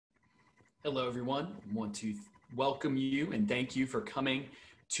Hello, everyone. I want to welcome you and thank you for coming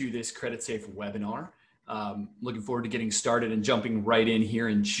to this Credit Safe webinar. Looking forward to getting started and jumping right in here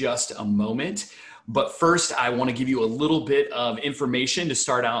in just a moment. But first, I want to give you a little bit of information to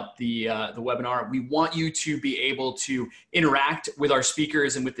start out the webinar. We want you to be able to interact with our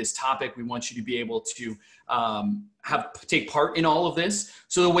speakers and with this topic. We want you to be able to take part in all of this.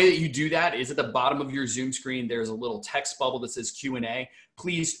 So the way that you do that is at the bottom of your Zoom screen, there's a little text bubble that says Q&A.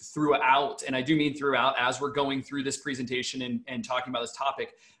 Please throughout, and I do mean throughout, as we're going through this presentation and talking about this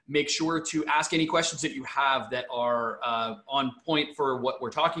topic, make sure to ask any questions that you have that are on point for what we're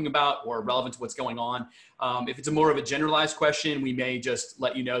talking about or relevant to what's going on. If it's more of a generalized question, we may just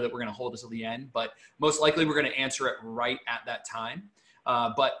let you know that we're going to hold this till the end, but most likely we're going to answer it right at that time.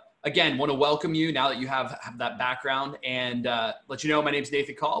 But again, want to welcome you now that you have that background and let you know my name is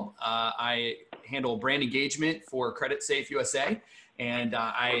Nathan Kalb. I handle brand engagement for Credit Safe USA. And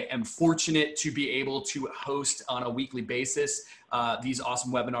I am fortunate to be able to host on a weekly basis these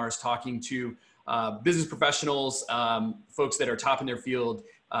awesome webinars talking to business professionals, folks that are top in their field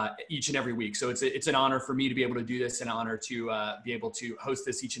each and every week. So it's an honor for me to be able to do this, an honor to be able to host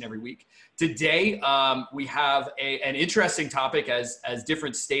this each and every week. Today, we have an interesting topic as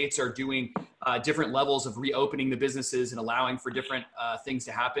different states are doing different levels of reopening the businesses and allowing for different things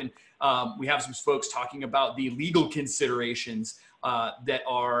to happen. We have some folks talking about the legal considerations that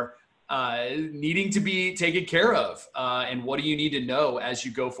are needing to be taken care of, and what do you need to know as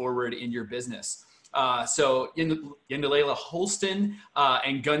you go forward in your business. So Yandalela Holston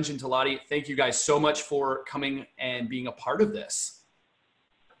and Gunjan Talati, thank you guys so much for coming and being a part of this.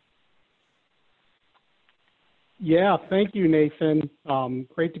 Yeah, thank you, Nathan.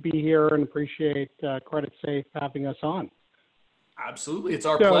 Great to be here and appreciate Credit Safe having us on. Absolutely, it's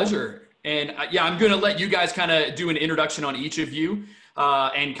our pleasure. And yeah, I'm going to let you guys kind of do an introduction on each of you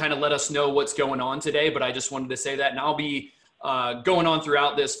and kind of let us know what's going on today. But I just wanted to say that, and I'll be going on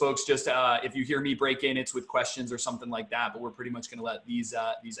throughout this, folks. Just if you hear me break in, it's with questions or something like that. But we're pretty much going to let these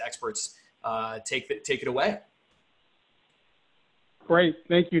experts take it away. Great,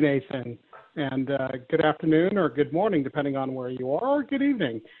 thank you, Nathan. And good afternoon or good morning, depending on where you are, or good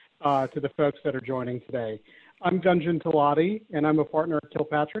evening to the folks that are joining today. I'm Gunjan Talati, and I'm a partner at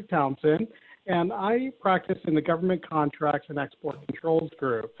Kilpatrick Townsend, and I practice in the Government Contracts and Export Controls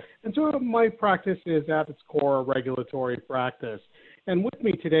Group. And so my practice is at its core a regulatory practice. And with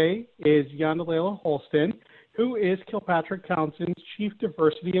me today is Yandalela Holston, who is Kilpatrick Townsend's Chief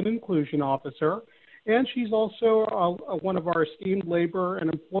Diversity and Inclusion Officer, and she's also one of our esteemed labor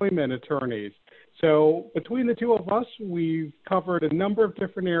and employment attorneys. So between the two of us, we've covered a number of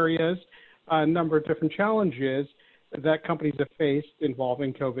different areas, a number of different challenges that companies have faced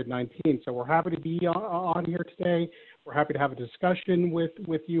involving COVID-19. So we're happy to be on here today. We're happy to have a discussion with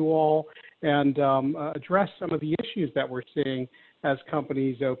you all and address some of the issues that we're seeing as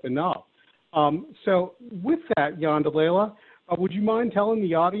companies open up. So with that, Yandalela, would you mind telling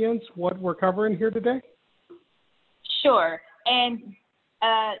the audience what we're covering here today? Sure. And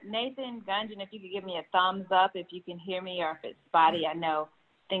Nathan, Gunjan, if you could give me a thumbs up if you can hear me or if it's spotty. I know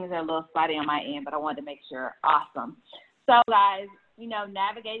things are a little spotty on my end, but I wanted to make sure. Awesome. So guys,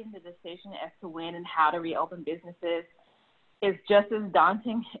 navigating the decision as to when and how to reopen businesses is just as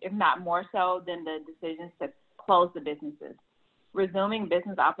daunting, if not more so, than the decisions to close the businesses. Resuming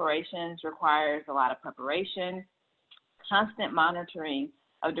business operations requires a lot of preparation, constant monitoring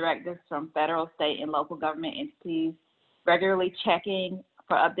of directives from federal, state, and local government entities, regularly checking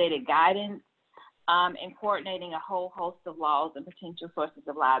for updated guidance, and coordinating a whole host of laws and potential sources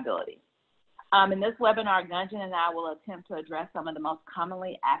of liability. In this webinar, Gunjan and I will attempt to address some of the most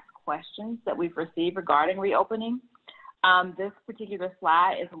commonly asked questions that we've received regarding reopening. This particular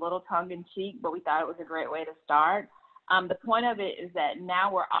slide is a little tongue-in-cheek, but we thought it was a great way to start. The point of it is that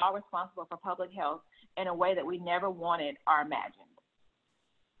now we're all responsible for public health in a way that we never wanted or imagined.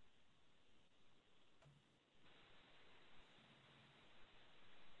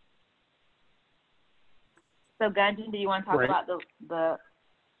 So Gunjan, do you want to talk about the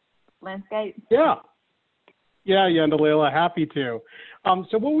landscape? Yeah, Yandalela, happy to.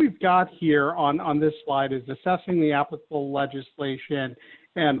 So what we've got here on this slide is assessing the applicable legislation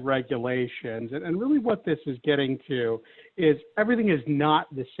and regulations. And really what this is getting to is everything is not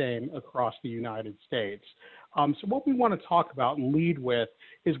the same across the United States. So what we want to talk about and lead with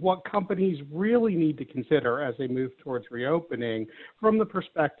is what companies really need to consider as they move towards reopening from the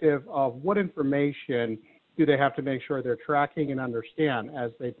perspective of what information do they have to make sure they're tracking and understand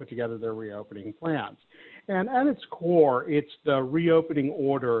as they put together their reopening plans. And at its core, it's the reopening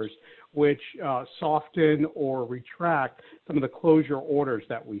orders which soften or retract some of the closure orders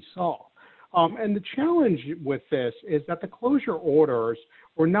that we saw. And the challenge with this is that the closure orders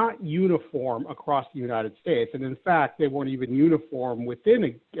were not uniform across the United States. And in fact, they weren't even uniform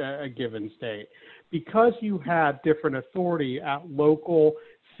within a given state. Because you had different authority at local,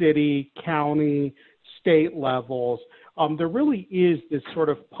 city, county, state levels, there really is this sort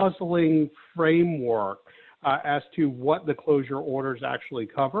of puzzling framework as to what the closure orders actually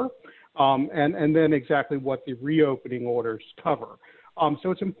cover, and then exactly what the reopening orders cover.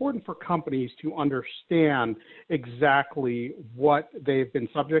 So it's important for companies to understand exactly what they've been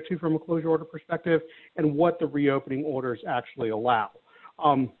subject to from a closure order perspective and what the reopening orders actually allow.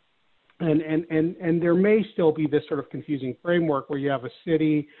 And there may still be this sort of confusing framework where you have a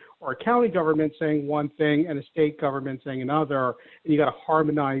city or a county government saying one thing and a state government saying another, and you got to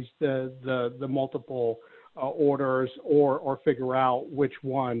harmonize the multiple orders or figure out which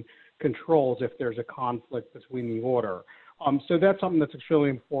one controls if there's a conflict between the order. So that's something that's extremely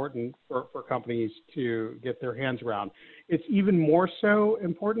important for companies to get their hands around. It's even more so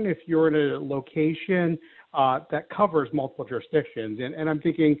important if you're in a location that covers multiple jurisdictions. And I'm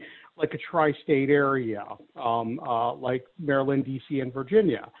thinking like a tri-state area, like Maryland, DC, and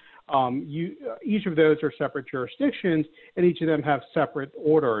Virginia. Each of those are separate jurisdictions, and each of them have separate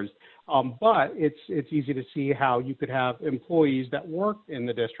orders. But it's easy to see how you could have employees that work in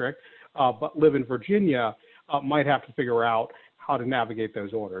the district but live in Virginia might have to figure out how to navigate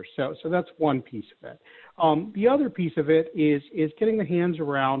those orders. So that's one piece of it. The other piece of it is getting the hands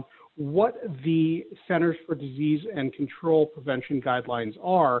around what the Centers for Disease and Control Prevention guidelines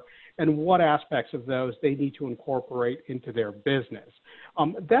are and what aspects of those they need to incorporate into their business.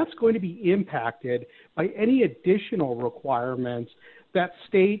 That's going to be impacted by any additional requirements that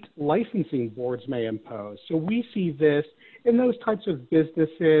state licensing boards may impose. So we see this in those types of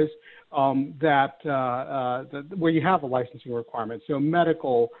businesses where you have a licensing requirement. So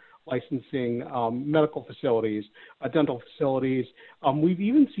medical licensing, medical facilities, dental facilities. We've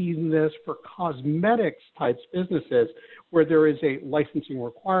even seen this for cosmetics types businesses where there is a licensing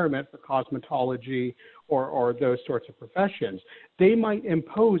requirement for cosmetology or those sorts of professions. They might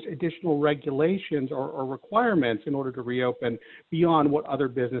impose additional regulations or requirements in order to reopen beyond what other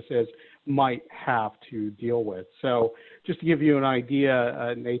businesses might have to deal with. So just to give you an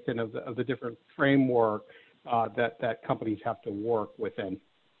idea, Nathan, of the different framework that companies have to work within.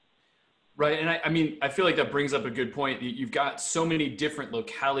 Right. And I mean, I feel like that brings up a good point. You've got so many different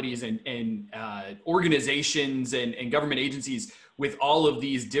localities and organizations and government agencies with all of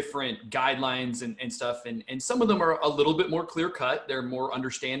these different guidelines and stuff. And some of them are a little bit more clear cut. They're more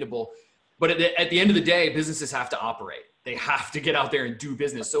understandable. But at the end of the day, businesses have to operate. They have to get out there and do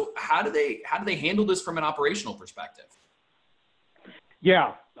business. So how do they handle this from an operational perspective?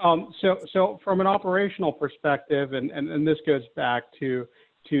 Yeah. So from an operational perspective, and this goes back to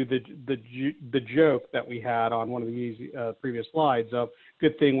the joke that we had on one of these previous slides of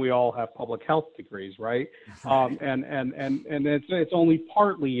good thing we all have public health degrees, right? And it's only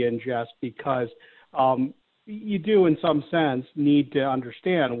partly in jest because you do in some sense need to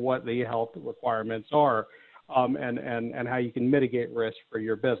understand what the health requirements are and how you can mitigate risk for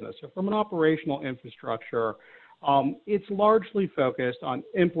your business. So from an operational infrastructure, it's largely focused on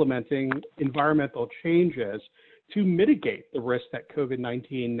implementing environmental changes to mitigate the risk that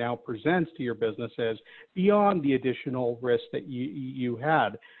COVID-19 now presents to your businesses beyond the additional risk that you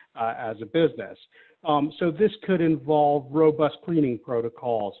had as a business. So this could involve robust cleaning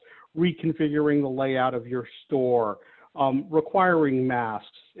protocols, reconfiguring the layout of your store, requiring masks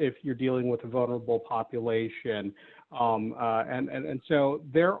if you're dealing with a vulnerable population. And so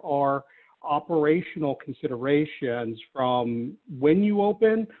there are operational considerations from when you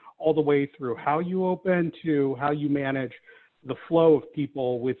open all the way through how you open to how you manage the flow of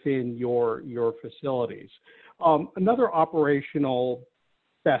people within your facilities. Another operational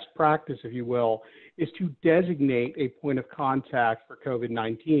best practice, if you will, is to designate a point of contact for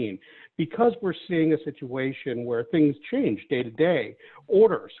COVID-19. Because we're seeing a situation where things change day to day,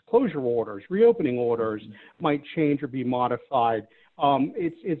 orders, closure orders, reopening orders might change or be modified.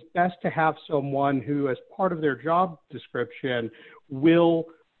 It's best to have someone who, as part of their job description, will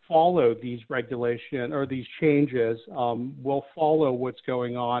follow these regulations or these changes, will follow what's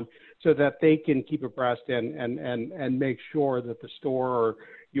going on so that they can keep abreast and make sure that the store or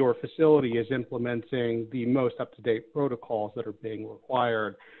your facility is implementing the most up-to-date protocols that are being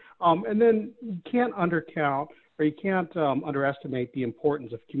required. And then you can't undercount or you can't underestimate the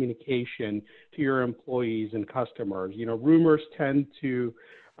importance of communication to your employees and customers. You know, rumors tend to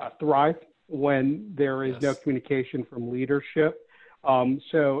thrive when there is no communication from leadership.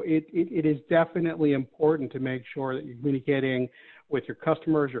 So it is definitely important to make sure that you're communicating with your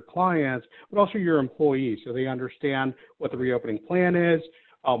customers, your clients, but also your employees, so they understand what the reopening plan is,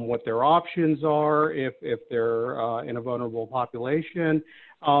 what their options are if they're in a vulnerable population.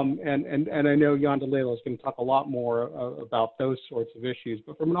 And I know Jan DeLelo is going to talk a lot more about those sorts of issues.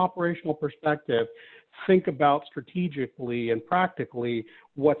 But from an operational perspective, think about strategically and practically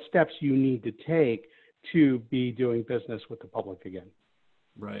what steps you need to take to be doing business with the public again.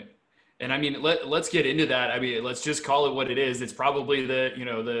 Right. And I mean, let's get into that. I mean, let's just call it what it is. It's probably the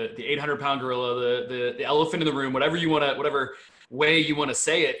 800-pound gorilla, the elephant in the room, whatever way you want to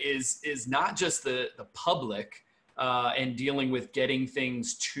say it, is not just the public and dealing with getting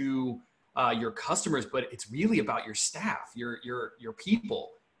things to your customers, but it's really about your staff, your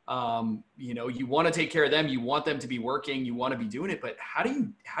people. You want to take care of them. You want them to be working. You want to be doing it. But how do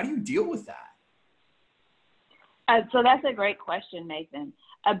you deal with that? So that's a great question, Nathan.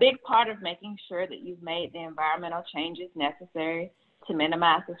 A big part of making sure that you've made the environmental changes necessary to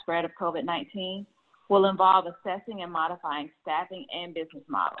minimize the spread of COVID-19 will involve assessing and modifying staffing and business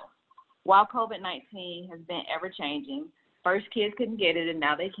models. While COVID-19 has been ever-changing, first kids couldn't get it and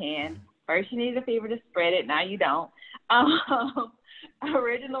now they can. First you needed a fever to spread it, now you don't.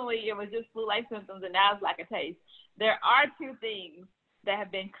 Originally it was just flu-like symptoms and now it's like a taste. There are two things that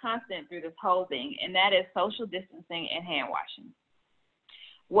have been constant through this whole thing, and that is social distancing and hand washing.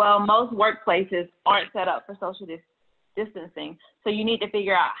 Well, most workplaces aren't set up for social distancing, so you need to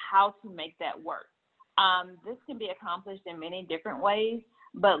figure out how to make that work. This can be accomplished in many different ways,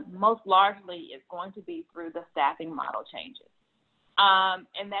 but most largely it's going to be through the staffing model changes.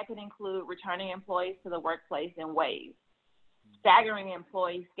 And that can include returning employees to the workplace in waves, staggering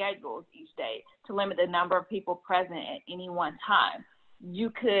employee schedules each day to limit the number of people present at any one time.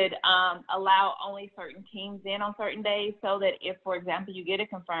 You could allow only certain teams in on certain days so that if, for example, you get a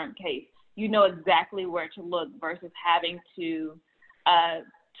confirmed case, you know exactly where to look versus having to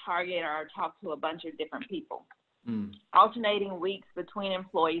target or talk to a bunch of different people. Alternating weeks between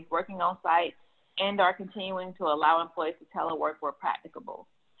employees working on site and are continuing to allow employees to telework where practicable.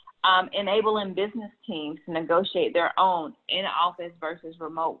 Enabling business teams to negotiate their own in-office versus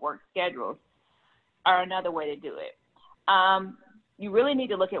remote work schedules are another way to do it. You really need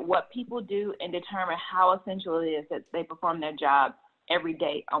to look at what people do and determine how essential it is that they perform their job every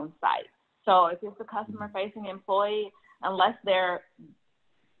day on site. So if it's a customer-facing employee, unless they're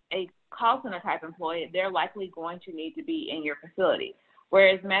a call center type employee, they're likely going to need to be in your facility.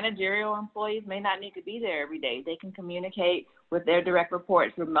 Whereas managerial employees may not need to be there every day. They can communicate with their direct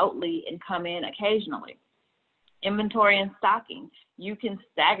reports remotely and come in occasionally. Inventory and stocking, you can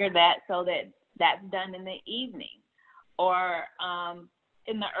stagger that so that that's done in the evening or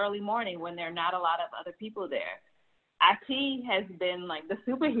in the early morning when there are not a lot of other people there. IT has been like the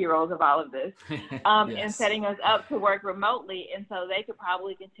superheroes of all of this in setting us up to work remotely, and so they could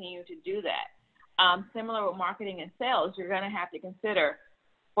probably continue to do that. Similar with marketing and sales, you're going to have to consider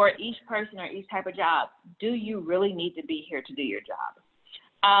for each person or each type of job, do you really need to be here to do your job?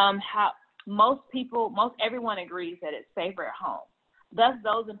 Most everyone agrees that it's safer at home. Thus,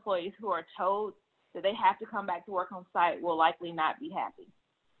 those employees who are told that they have to come back to work on site will likely not be happy.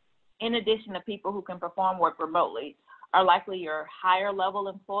 In addition, the people who can perform work remotely are likely your higher level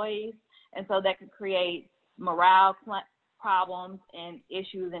employees, and so that could create morale problems and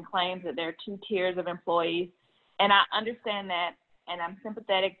issues and claims that there are two tiers of employees. And I understand that, and I'm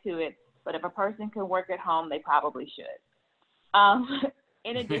sympathetic to it, but if a person can work at home, they probably should.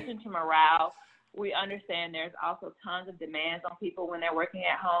 In addition to morale, we understand there's also tons of demands on people when they're working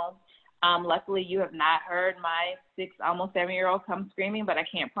at home. Luckily, you have not heard my 6, almost 7-year-old come screaming, but I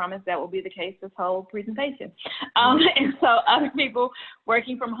can't promise that will be the case this whole presentation. And so other people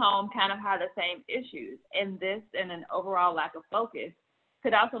working from home kind of have the same issues. And this and an overall lack of focus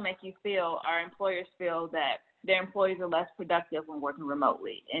could also make you feel, or employers feel, that their employees are less productive when working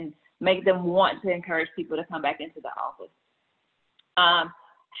remotely and make them want to encourage people to come back into the office.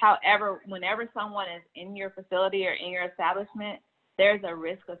 However, whenever someone is in your facility or in your establishment, there's a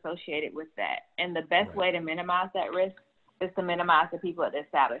risk associated with that. And the best way to minimize that risk is to minimize the people at the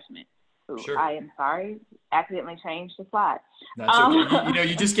establishment. Sure. I am sorry, accidentally changed the slide. That's okay.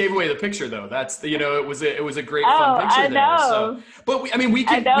 You just gave away the picture though. That's, it was a great fun picture there. So, but we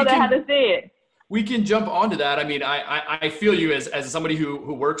can how to see it. We can jump onto that. I mean, I feel you as somebody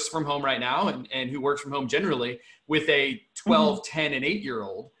who works from home right now and who works from home generally with a 12, 10, and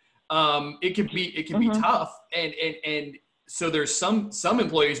 8-year-old. It can be tough. And so there's some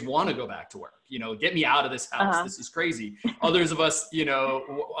employees want to go back to work, get me out of this house. This is crazy. Others of us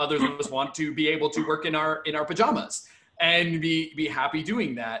want to be able to work in our pajamas and be happy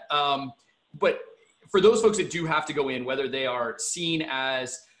doing that. But for those folks that do have to go in, whether they are seen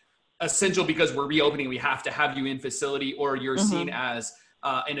as essential because we're reopening, we have to have you in facility, or you're seen as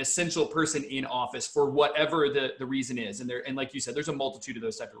an essential person in office for whatever the reason is. And like you said, there's a multitude of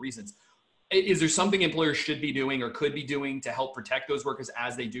those type of reasons. Is there something employers should be doing or could be doing to help protect those workers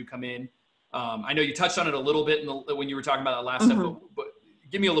as they do come in? I know you touched on it a little bit when you were talking about that last step, but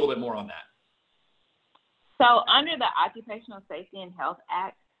give me a little bit more on that. So under the Occupational Safety and Health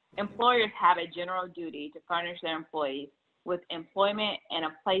Act, employers have a general duty to furnish their employees with employment and a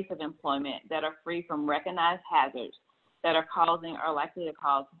place of employment that are free from recognized hazards that are causing or likely to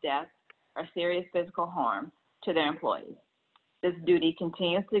cause death or serious physical harm to their employees. This duty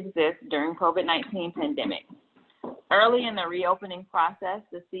continues to exist during COVID-19 pandemic. Early in the reopening process,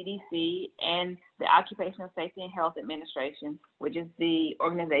 the CDC and the Occupational Safety and Health Administration, which is the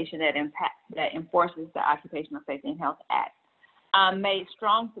organization that enforces the Occupational Safety and Health Act, made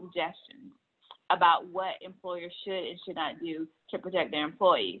strong suggestions about what employers should and should not do to protect their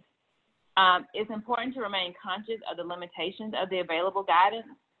employees. It's important to remain conscious of the limitations of the available guidance,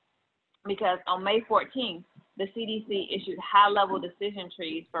 because on May 14th, the CDC issued high-level decision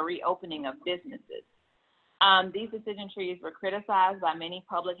trees for reopening of businesses. These decision trees were criticized by many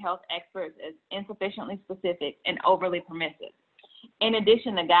public health experts as insufficiently specific and overly permissive. In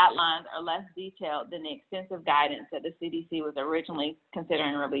addition, the guidelines are less detailed than the extensive guidance that the CDC was originally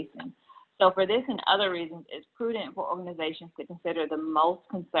considering releasing. So for this and other reasons, it's prudent for organizations to consider the most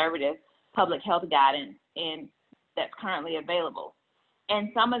conservative public health guidance that's currently available. And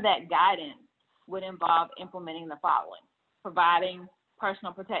some of that guidance would involve implementing the following: providing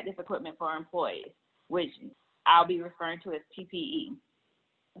personal protective equipment for employees, which I'll be referring to as PPE.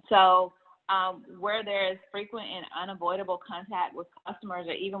 So where there is frequent and unavoidable contact with customers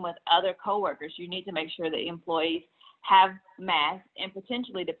or even with other coworkers, you need to make sure that employees have masks and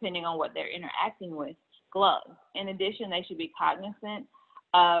potentially, depending on what they're interacting with, gloves. In addition, they should be cognizant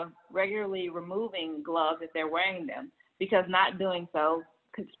of regularly removing gloves if they're wearing them, because not doing so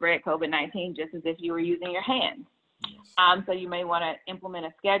could spread COVID-19 just as if you were using your hands. So you may want to implement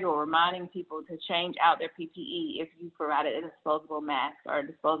a schedule reminding people to change out their PPE if you provided a disposable mask or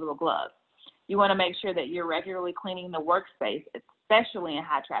disposable gloves. You want to make sure that you're regularly cleaning the workspace, especially in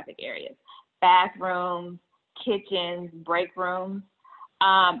high traffic areas, bathrooms, kitchens, break rooms.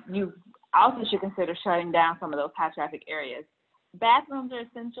 You also should consider shutting down some of those high traffic areas. Bathrooms are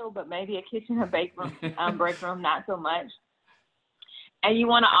essential, but maybe a kitchen or break room, not so much. And you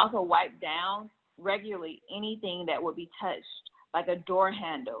want to also wipe down regularly anything that would be touched, like a door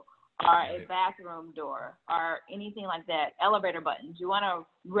handle or a bathroom door or anything like that, elevator buttons. You want to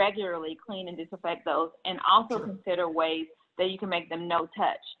regularly clean and disinfect those, and also consider ways that you can make them no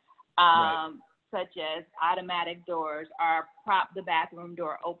touch, such as automatic doors, or prop the bathroom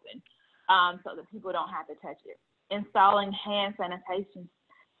door open so that people don't have to touch it. Installing hand sanitation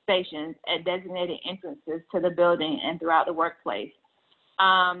stations at designated entrances to the building and throughout the workplace.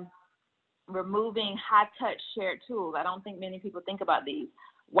 Removing high-touch shared tools. I don't think many people think about these.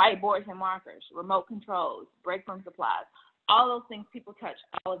 Whiteboards and markers, remote controls, break room supplies, all those things people touch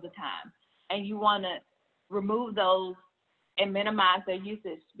all of the time. And you want to remove those and minimize their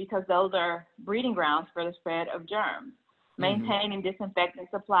usage, because those are breeding grounds for the spread of germs. Maintaining disinfectant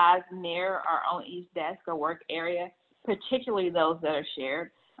supplies near or on each desk or work area, particularly those that are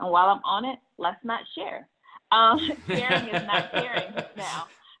shared. And while I'm on it, let's not share. Sharing is not caring now.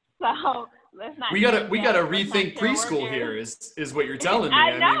 So let's not. We gotta rethink preschool here. Is what you're telling me.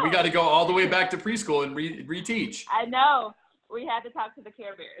 I mean, we got to go all the way back to preschool and reteach. I know. We had to talk to the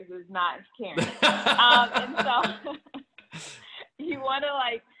Care Bears. It's not caring. And so you want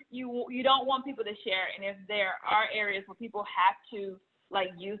to you don't want people to share. And if there are areas where people have to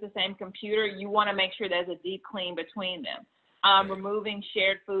use the same computer, you want to make sure there's a deep clean between them. Removing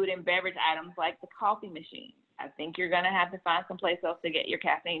shared food and beverage items like the coffee machine. I think you're going to have to find someplace else to get your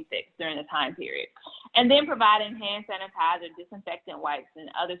caffeine fix during the time period. And then providing hand sanitizer, disinfectant wipes, and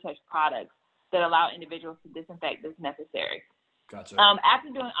other such products that allow individuals to disinfect as necessary. Gotcha. After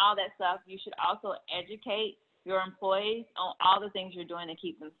doing all that stuff, you should also educate your employees on all the things you're doing to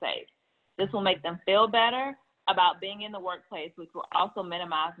keep them safe. This will make them feel better about being in the workplace, which will also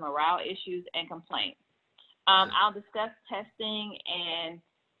minimize morale issues and complaints. I'll discuss testing and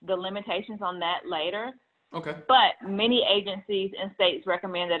the limitations on that later. Okay. But many agencies and states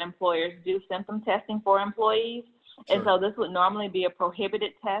recommend that employers do symptom testing for employees. And so this would normally be a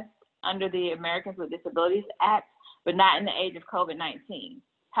prohibited test under the Americans with Disabilities Act, but not in the age of COVID-19.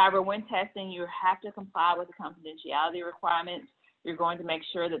 However, when testing, you have to comply with the confidentiality requirements. You're going to make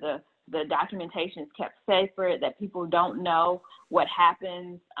sure that the documentation is kept safer, that people don't know what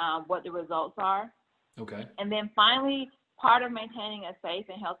happens, what the results are. Okay. And then finally, part of maintaining a safe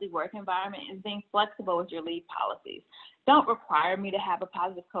and healthy work environment is being flexible with your leave policies. Don't require me to have a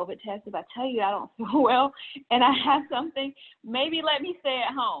positive COVID test. If I tell you I don't feel well and I have something, maybe let me stay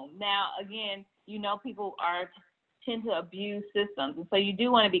at home. Now, again, people tend to abuse systems, and so you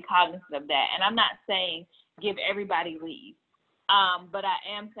do want to be cognizant of that. And I'm not saying give everybody leave, but I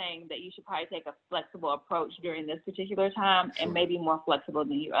am saying that you should probably take a flexible approach during this particular time, Sure. and maybe more flexible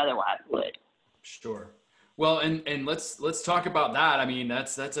than you otherwise would. Sure. Well, and let's talk about that. I mean,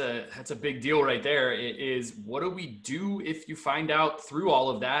 that's a big deal right there. It is, what do we do if you find out through all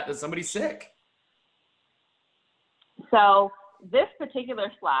of that somebody's sick? So this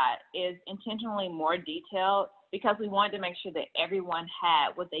particular slide is intentionally more detailed because we wanted to make sure that everyone had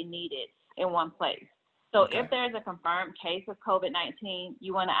what they needed in one place. So Okay. if there's a confirmed case of COVID-19,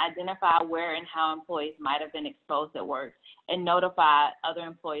 you want to identify where and how employees might have been exposed at work and notify other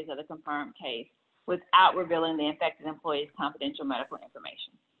employees of the confirmed case without revealing the infected employee's confidential medical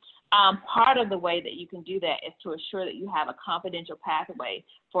information. Part of the way that you can do that is to assure that you have a confidential pathway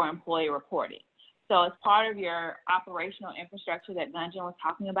for employee reporting. So as part of your operational infrastructure that Gunjan was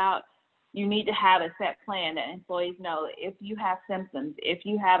talking about, you need to have a set plan that employees know if you have symptoms, if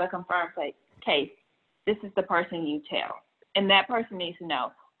you have a confirmed case, this is the person you tell. And that person needs to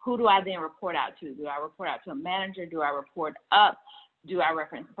know, who do I then report out to? Do I report out to a manager? Do I report up? Do I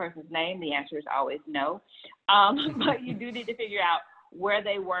reference the person's name? The answer is always no. But you do need to figure out where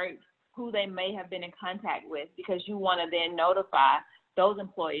they worked, who they may have been in contact with, because you want to then notify those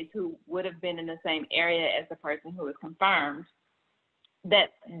employees who would have been in the same area as the person who was confirmed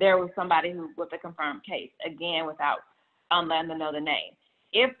that there was somebody who with a confirmed case, again, without letting them know the name.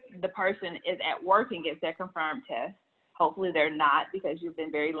 If the person is at work and gets their confirmed test, hopefully they're not, because you've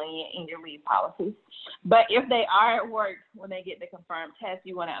been very lenient in your leave policies. But if they are at work when they get the confirmed test,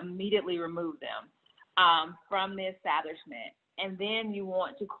 you want to immediately remove them from the establishment. And then you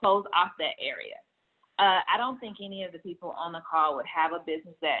want to close off that area. I don't think any of the people on the call would have a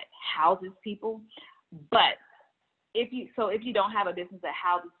business that houses people. But if you don't have a business that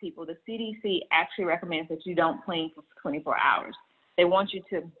houses people, the CDC actually recommends that you don't clean for 24 hours. They want you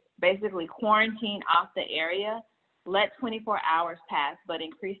to basically quarantine off the area, let 24 hours pass, but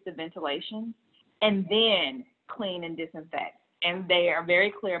increase the ventilation, and then clean and disinfect. And they are very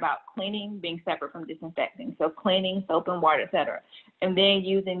clear about cleaning being separate from disinfecting. So cleaning, soap and water, et cetera, and then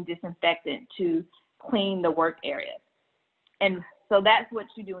using disinfectant to clean the work area. And so that's what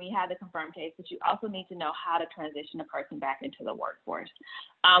you do when you have the confirmed case, but you also need to know how to transition a person back into the workforce.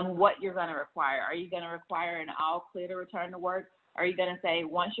 What you're going to require. Are you going to require an all clear to return to work? Are you going to say,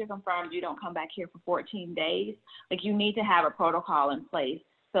 once you're confirmed, you don't come back here for 14 days? Like, you need to have a protocol in place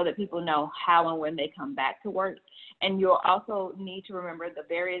so that people know how and when they come back to work. And you'll also need to remember the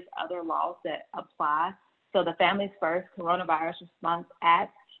various other laws that apply. So the Families First Coronavirus Response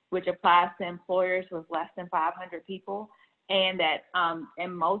Act, which applies to employers with less than 500 people, and that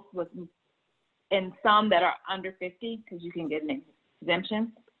and some that are under 50, because you can get an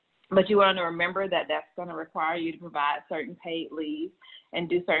exemption. But you want to remember that that's going to require you to provide certain paid leave and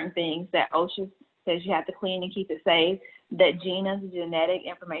do certain things, that OSHA says you have to clean and keep it safe, that GINA, the Genetic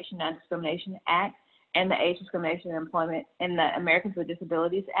Information Non-Discrimination Act, and the Age Discrimination in Employment and the Americans with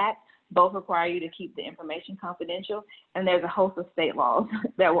Disabilities Act both require you to keep the information confidential. And there's a host of state laws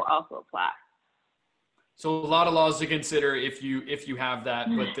that will also apply. So a lot of laws to consider if you have that,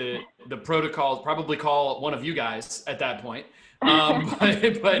 but the protocols, probably call one of you guys at that point. But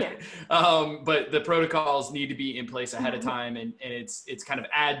the protocols need to be in place ahead of time, and it's kind of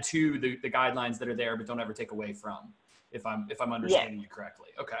add to the guidelines that are there, but don't ever take away from, if I'm understanding you correctly.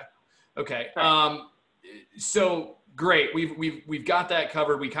 Okay. So great. We've got that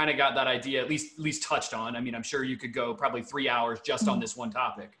covered. We kind of got that idea at least touched on. I mean, I'm sure you could go probably 3 hours just on this one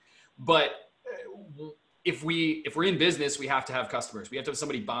topic, but if we're in business, we have to have customers. We have to have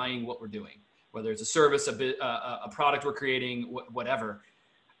somebody buying what we're doing, whether it's a service, a product we're creating, whatever.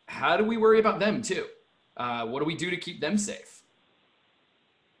 How do we worry about them too? What do we do to keep them safe?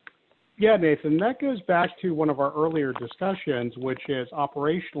 Yeah, Nathan, that goes back to one of our earlier discussions, which is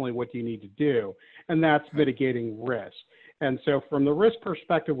operationally what you need to do, and that's mitigating risk. And so from the risk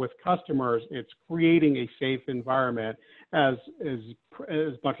perspective with customers, it's creating a safe environment as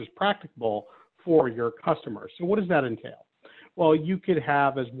much as practicable for your customers. So what does that entail? Well, you could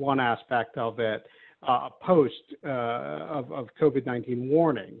have as one aspect of it a post of COVID-19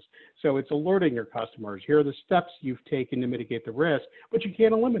 warnings. So it's alerting your customers. Here are the steps you've taken to mitigate the risk, but you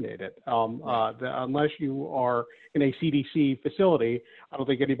can't eliminate it. Unless you are in a CDC facility, I don't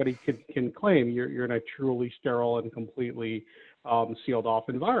think anybody can claim you're in a truly sterile and completely sealed off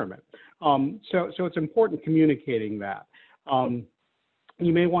environment. So it's important communicating that.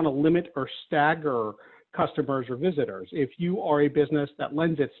 You may want to limit or stagger customers or visitors. If you are a business that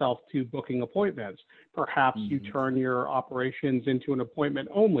lends itself to booking appointments, perhaps you turn your operations into an appointment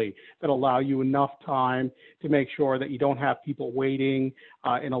only that allow you enough time to make sure that you don't have people waiting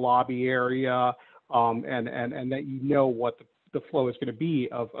in a lobby area, and that you know what the flow is going to be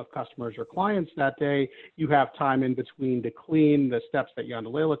of customers or clients that day. You have time in between to clean, the steps that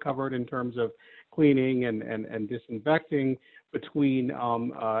Yandalila covered in terms of cleaning and disinfecting between between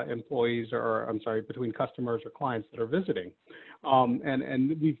customers or clients that are visiting.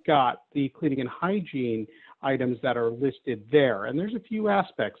 And we've got the cleaning and hygiene items that are listed there. And there's a few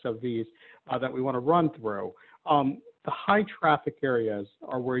aspects of these that we want to run through. The high traffic areas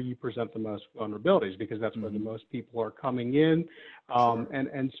are where you present the most vulnerabilities, because that's where the most people are coming in.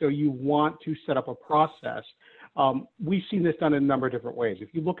 And so you want to set up a process. We've seen this done in a number of different ways.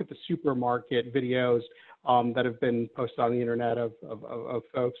 If you look at the supermarket videos that have been posted on the internet of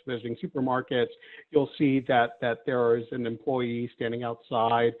folks visiting supermarkets, you'll see that there is an employee standing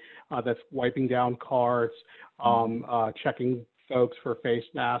outside that's wiping down carts, checking folks for face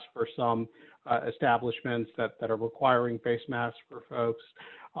masks for some establishments that are requiring face masks for folks.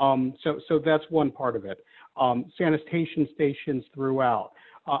 So that's one part of it. Sanitation stations throughout.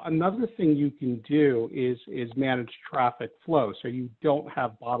 Another thing you can do is manage traffic flow, so you don't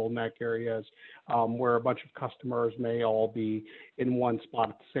have bottleneck areas where a bunch of customers may all be in one spot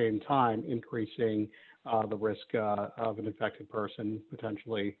at the same time, increasing the risk of an infected person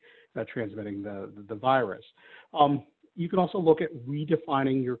potentially transmitting the virus. You can also look at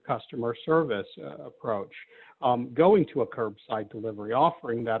redefining your customer service approach, going to a curbside delivery,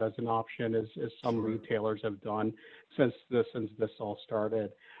 offering that as an option, as some retailers have done since this all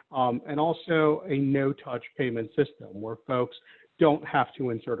started. And also a no-touch payment system where folks don't have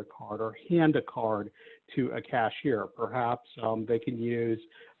to insert a card or hand a card to a cashier. Perhaps they can use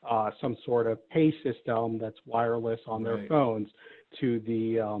some sort of pay system that's wireless on their phones to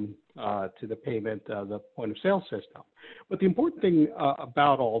the payment, the point of sale system. But the important thing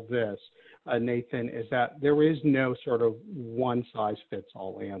about all this, Nathan, is that there is no sort of one size fits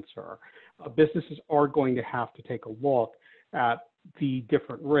all answer. Businesses are going to have to take a look at the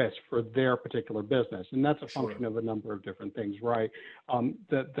different risks for their particular business, and that's a function of a number of different things, right?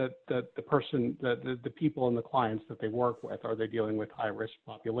 The person, the people and the clients that they work with, are they dealing with high risk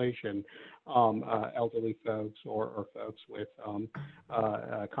population, elderly folks, or folks with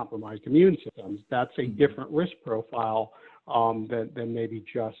compromised immune systems? That's a different risk profile than maybe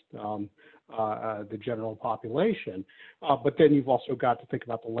just the general population. But then you've also got to think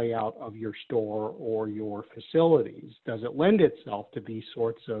about the layout of your store or your facilities. Does it lend itself to these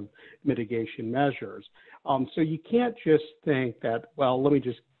sorts of mitigation measures? So you can't just think that, well, let me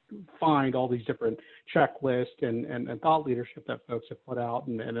just find all these different checklists and thought leadership that folks have put out,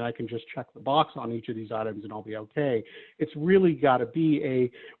 and I can just check the box on each of these items and I'll be okay. It's really got to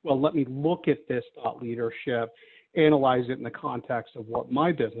be well, let me look at this thought leadership, analyze it in the context of what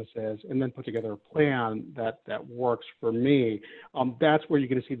my business is, and then put together a plan that works for me. That's where you're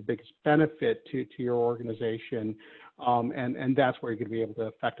going to see the biggest benefit to your organization, and that's where you're going to be able to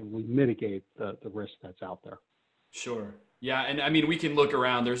effectively mitigate the risk that's out there. Sure. Yeah, and I mean, we can look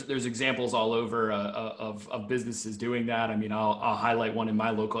around. There's examples all over of businesses doing that. I mean, I'll highlight one in my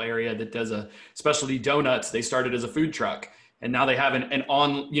local area that does a specialty donuts. They started as a food truck, and now they have an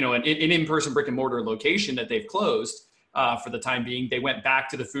in-person brick and mortar location that they've closed for the time being. They went back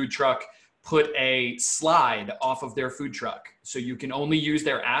to the food truck, put a slide off of their food truck, so you can only use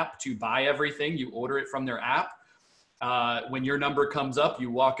their app to buy everything. You order it from their app. When your number comes up, you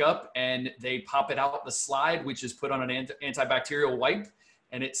walk up and they pop it out the slide, which is put on an antibacterial wipe,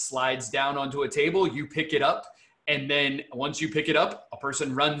 and it slides down onto a table. You pick it up, and then once you pick it up, a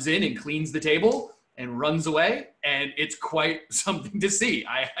person runs in and cleans the table and runs away, and it's quite something to see.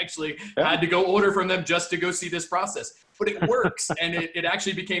 I actually had to go order from them just to go see this process, but it works, and it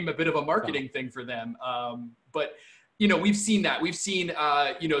actually became a bit of a marketing thing for them. But you know, we've seen that. We've seen,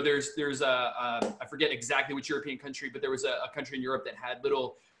 there's I forget exactly which European country, but there was a country in Europe that had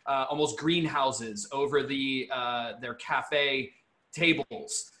little, almost greenhouses over their cafe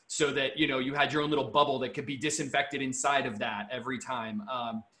tables, so that, you know, you had your own little bubble that could be disinfected inside of that every time.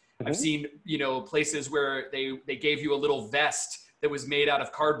 I've seen, you know, places where they gave you a little vest that was made out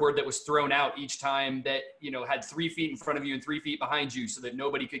of cardboard that was thrown out each time, that, you know, had 3 feet in front of you and 3 feet behind you, so that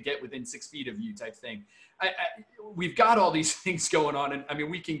nobody could get within 6 feet of you, type thing. we've got all these things going on, and I mean,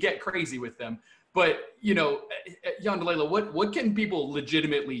 we can get crazy with them. But, you know, Yandalela, what can people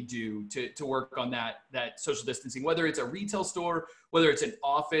legitimately do to work on that social distancing, whether it's a retail store, whether it's an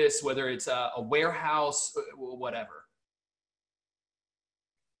office, whether it's a warehouse, whatever?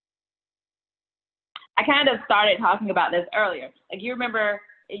 I kind of started talking about this earlier. Like, you remember,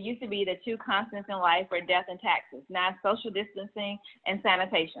 it used to be the two constants in life were death and taxes. Now it's social distancing and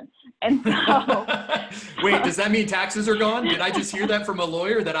sanitation. And so wait, does that mean taxes are gone? Did I just hear that from a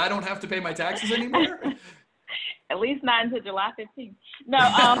lawyer that I don't have to pay my taxes anymore? At least not until July 15th. No.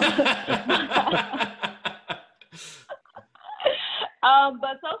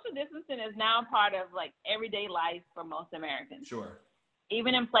 But social distancing is now part of like everyday life for most Americans. Sure.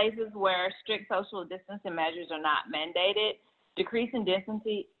 Even in places where strict social distancing measures are not mandated, decreasing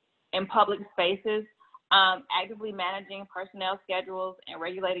distancing in public spaces, actively managing personnel schedules, and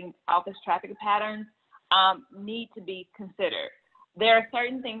regulating office traffic patterns need to be considered. There are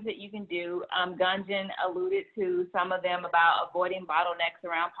certain things that you can do. Gunjan alluded to some of them about avoiding bottlenecks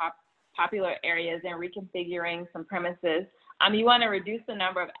around popular areas and reconfiguring some premises. You want to reduce the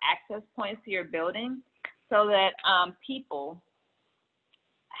number of access points to your building so that people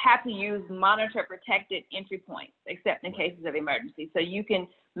have to use monitor protected entry points, except in cases of emergency. So you can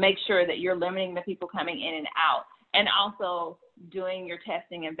make sure that you're limiting the people coming in and out, and also doing your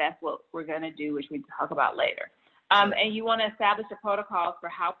testing, and that's what we're going to do, which we talk about later. And you want to establish a protocol for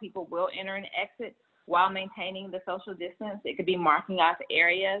how people will enter and exit while maintaining the social distance. It could be marking off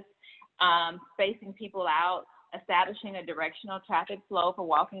areas, spacing people out, establishing a directional traffic flow for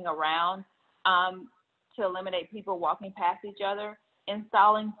walking around to eliminate people walking past each other,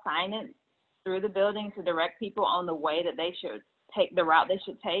 installing signage through the building to direct people on the way that they should take, the route they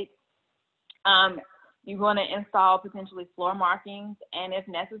should take. You want to install potentially floor markings, and if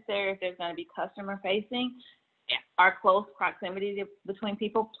necessary, if there's going to be customer facing or close proximity between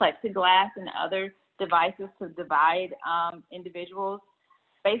people, plexiglass and other devices to divide individuals.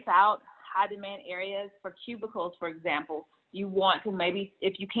 Space out high demand areas for cubicles, for example. You want to maybe,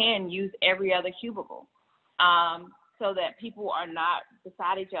 if you can, use every other cubicle. So that people are not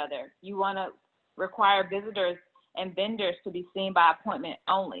beside each other. You want to require visitors and vendors to be seen by appointment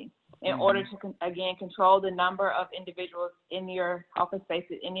only in order to, again, control the number of individuals in your office space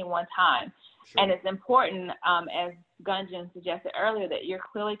at any one time. Sure. And it's important, as Gunjan suggested earlier, that you're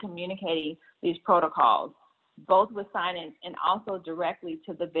clearly communicating these protocols, both with signage and also directly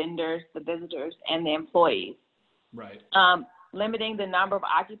to the vendors, the visitors, and the employees. Right. Limiting the number of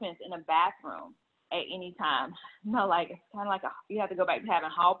occupants in a bathroom at any time. No, like it's kind of like you have to go back to having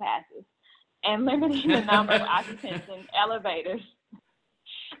hall passes, and limiting the number of occupants in elevators.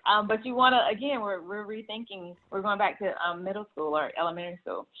 But you want to, again, we're rethinking. We're going back to middle school or elementary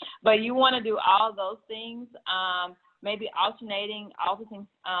school. But you want to do all those things. Maybe alternating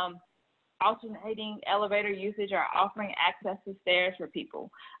elevator usage or offering access to stairs for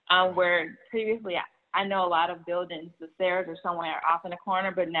people. Where previously, I know a lot of buildings, the stairs are somewhere off in a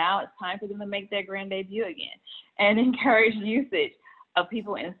corner, but now it's time for them to make their grand debut again and encourage usage of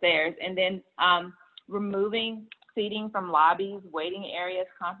people in stairs. And then removing seating from lobbies, waiting areas,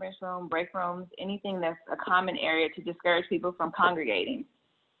 conference room, break rooms, anything that's a common area to discourage people from congregating.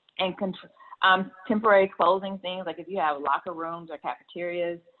 And temporary closing things, like if you have locker rooms or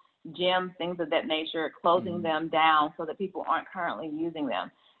cafeterias, gyms, things of that nature, closing them down so that people aren't currently using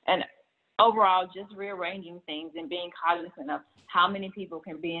them. And overall, just rearranging things and being cognizant of how many people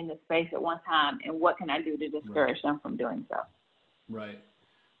can be in the space at one time and what can I do to discourage them from doing so. Right.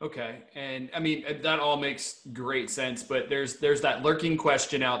 Okay. And I mean, that all makes great sense, but there's that lurking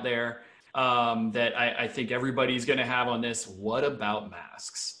question out there that I think everybody's going to have on this. What about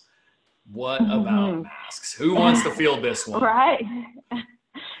masks? What about masks? Who wants to field this one? Right.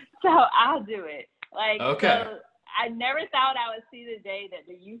 So I'll do it. Like, okay. So I never thought I would see the day that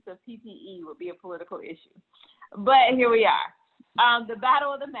the use of PPE would be a political issue, but here we are. The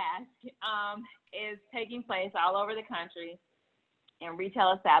battle of the mask is taking place all over the country in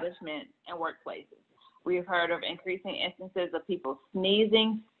retail establishments and workplaces. We've heard of increasing instances of people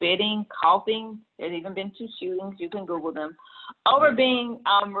sneezing, spitting, coughing. There's even been 2 shootings. You can Google them, over being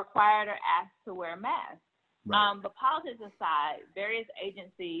required or asked to wear masks. Right. But politics aside, various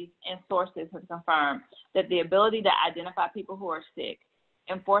agencies and sources have confirmed that the ability to identify people who are sick,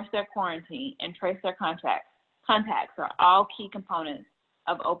 enforce their quarantine, and trace their contacts are all key components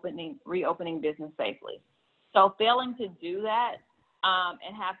of reopening business safely. So failing to do that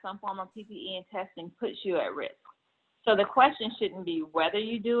and have some form of PPE and testing puts you at risk. So the question shouldn't be whether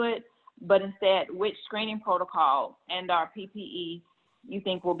you do it, but instead which screening protocol and our PPE you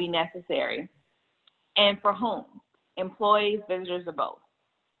think will be necessary. And for whom? Employees, visitors, or both.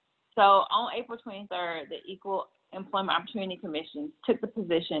 So on April 23rd, the Equal Employment Opportunity Commission took the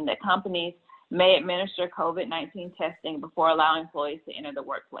position that companies may administer COVID-19 testing before allowing employees to enter the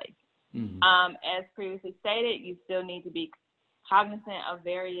workplace. Mm-hmm. As previously stated, you still need to be cognizant of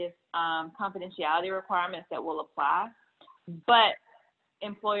various confidentiality requirements that will apply, but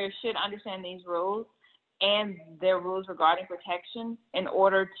employers should understand these rules and their rules regarding protection in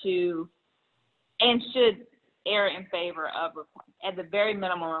order to, and should err in favor of, at the very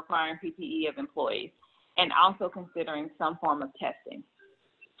minimum, requiring PPE of employees and also considering some form of testing.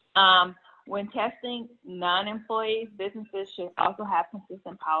 When testing non-employees, businesses should also have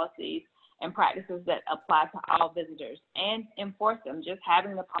consistent policies and practices that apply to all visitors and enforce them. Just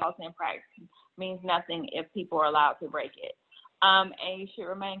having the policy and practice means nothing if people are allowed to break it. And you should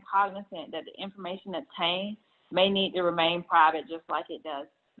remain cognizant that the information obtained may need to remain private, just like it does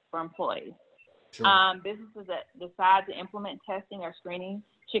for employees. Sure. Businesses that decide to implement testing or screening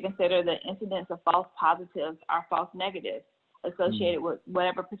should consider the incidence of false positives or false negatives associated with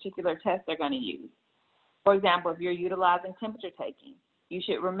whatever particular test they're going to use. For example, if you're utilizing temperature taking, you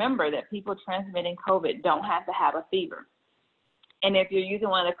should remember that people transmitting COVID don't have to have a fever. And if you're using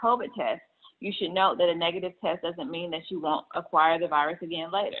one of the COVID tests, you should note that a negative test doesn't mean that you won't acquire the virus again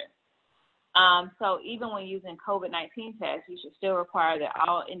later. So even when using COVID-19 tests, you should still require that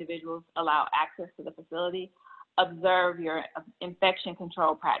all individuals allow access to the facility, observe your infection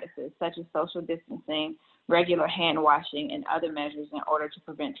control practices, such as social distancing, regular hand washing, and other measures in order to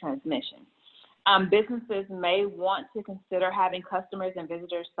prevent transmission. Businesses may want to consider having customers and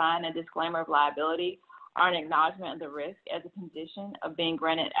visitors sign a disclaimer of liability or an acknowledgement of the risk as a condition of being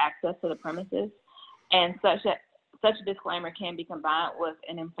granted access to the premises, and such a disclaimer can be combined with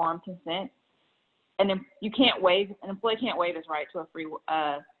an informed consent. And an employee can't waive his right to a free,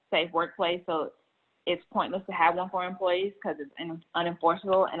 safe workplace, so it's pointless to have one for employees because it's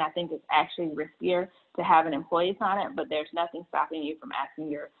unenforceable, and I think it's actually riskier to have an employee sign it, but there's nothing stopping you from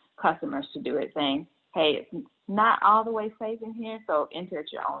asking your customers to do it, saying, hey, it's not all the way safe in here, so enter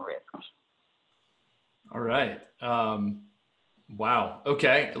at your own risk. All right. Wow.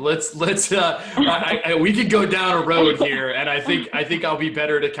 Okay. Let's we could go down a road here, and I think I'll be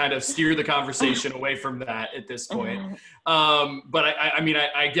better to kind of steer the conversation away from that at this point. But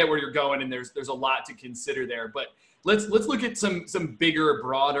I get where you're going, and there's a lot to consider there, but let's look at some bigger,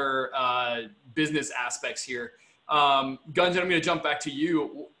 broader business aspects here. Gunjan, I'm going to jump back to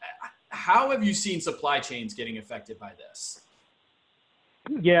you. How have you seen supply chains getting affected by this?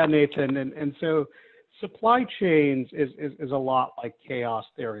 Yeah, Nathan. And so supply chains is a lot like chaos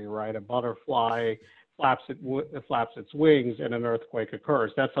theory, right? A butterfly flaps its wings and an earthquake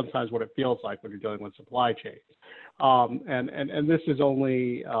occurs. That's sometimes what it feels like when you're dealing with supply chains. And this is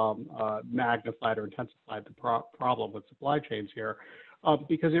only magnified or intensified the problem with supply chains here.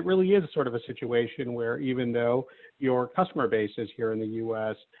 Because it really is sort of a situation where even though your customer base is here in the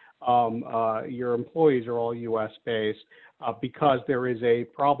U.S., your employees are all U.S. based, because there is a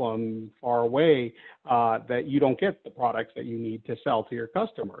problem far away that you don't get the products that you need to sell to your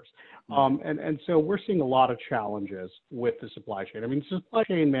customers. And so we're seeing a lot of challenges with the supply chain. I mean, supply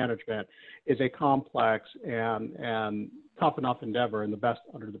chain management is a complex and tough enough endeavor under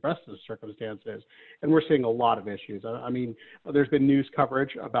the best of the circumstances, and we're seeing a lot of issues. I mean, there's been news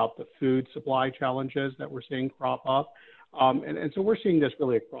coverage about the food supply challenges that we're seeing crop up, and so we're seeing this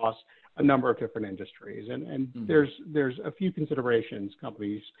really across a number of different industries, and there's a few considerations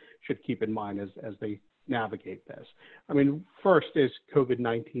companies should keep in mind as they navigate this. I mean, first is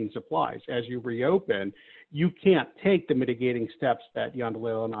COVID-19 supplies. As you reopen, you can't take the mitigating steps that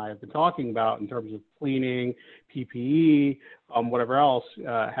Yandalila and I have been talking about in terms of cleaning, PPE, whatever else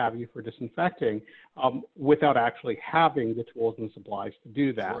have you for disinfecting, without actually having the tools and supplies to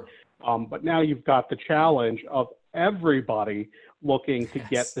do that. Sure. But now you've got the challenge of everybody looking to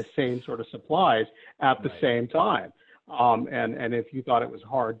get the same sort of supplies at the same time. And if you thought it was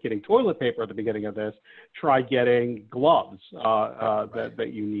hard getting toilet paper at the beginning of this, try getting gloves that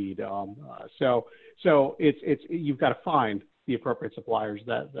you need. So it's you've got to find the appropriate suppliers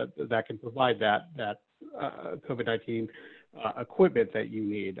that can provide that COVID-19 equipment that you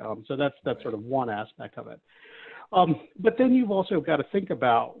need. So that's sort of one aspect of it. But then you've also got to think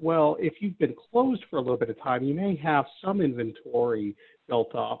about, well, if you've been closed for a little bit of time, you may have some inventory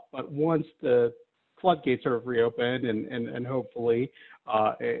built up, but once the floodgates are reopened and hopefully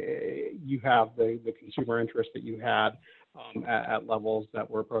you have the consumer interest that you had at levels that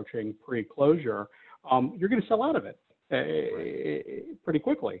were approaching pre-closure, you're going to sell out of it pretty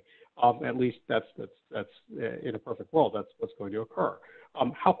quickly. At least that's in a perfect world, that's what's going to occur.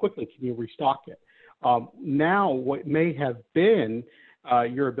 How quickly can you restock it? Now, what may have been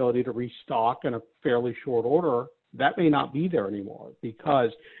your ability to restock in a fairly short order, that may not be there anymore because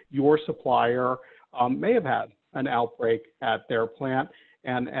your supplier may have had an outbreak at their plant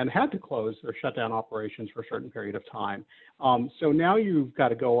and had to close or shut down operations for a certain period of time. So now you've got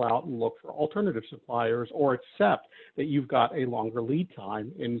to go out and look for alternative suppliers or accept that you've got a longer lead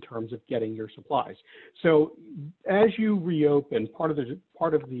time in terms of getting your supplies. So as you reopen, part of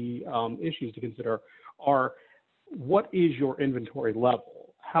the issues to consider are what is your inventory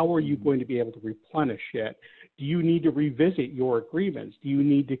level? How are you going to be able to replenish it? Do you need to revisit your agreements? Do you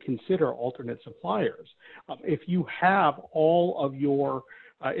need to consider alternate suppliers? If you have all of your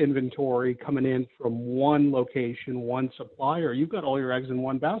inventory coming in from one location, one supplier, you've got all your eggs in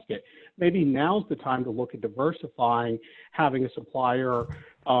one basket. Maybe now's the time to look at diversifying, having a supplier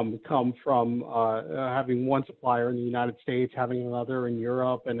come from having one supplier in the United States, having another in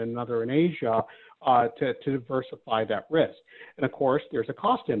Europe and another in Asia to diversify that risk. And of course, there's a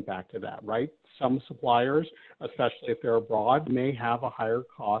cost impact to that, right? Some suppliers, especially if they're abroad, may have a higher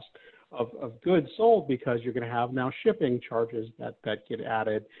cost of goods sold because you're going to have now shipping charges that get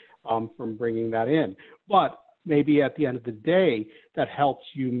added from bringing that in. But maybe at the end of the day, that helps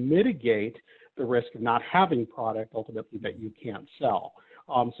you mitigate the risk of not having product ultimately that you can't sell.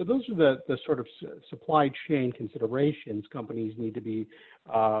 So those are the sort of supply chain considerations companies need to be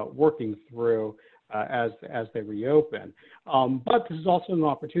working through as they reopen. But this is also an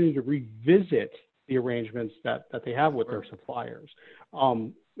opportunity to revisit the arrangements that they have with their suppliers.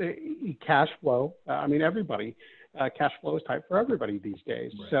 Cash flow, I mean, everybody, cash flow is tight for everybody these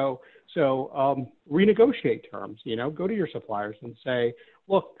days. Right. So renegotiate terms, go to your suppliers and say,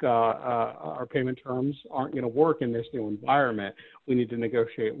 look, our payment terms aren't going to work in this new environment. We need to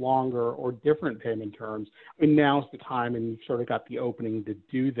negotiate longer or different payment terms. I mean, now's the time, and you've sort of got the opening to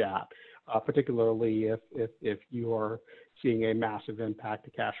do that. Particularly if you are seeing a massive impact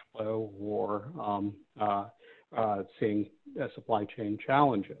to cash flow or seeing supply chain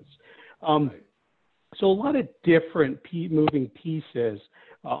challenges. Right. So a lot of different moving pieces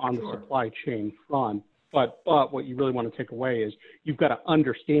on the supply chain front. But what you really want to take away is you've got to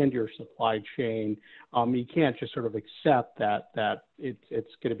understand your supply chain. You can't just sort of accept that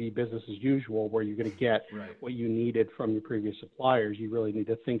it's going to be business as usual where you're going to get what you needed from your previous suppliers. You really need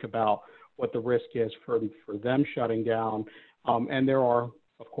to think about what the risk is for them shutting down. And there are,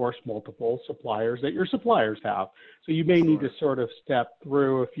 of course, multiple suppliers that your suppliers have. So you may need to sort of step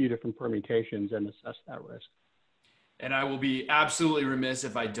through a few different permutations and assess that risk. And I will be absolutely remiss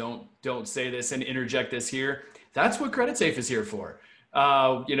if I don't say this and interject this here. That's what CreditSafe is here for.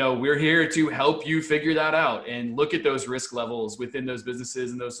 We're here to help you figure that out and look at those risk levels within those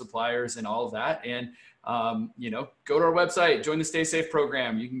businesses and those suppliers and all of that. And, go to our website, join the Stay Safe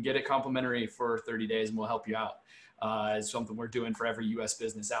program. You can get it complimentary for 30 days and we'll help you out. It's something we're doing for every U.S.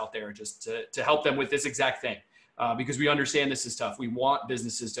 business out there just to help them with this exact thing. Because we understand this is tough. We want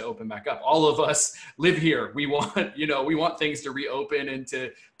businesses to open back up. All of us live here. We want things to reopen and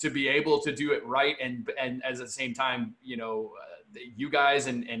to be able to do it right. And at the same time, you guys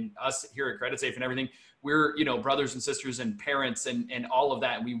and us here at CreditSafe and everything, we're, brothers and sisters and parents and all of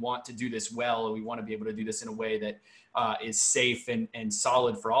that. And we want to do this well. And we want to be able to do this in a way that is safe and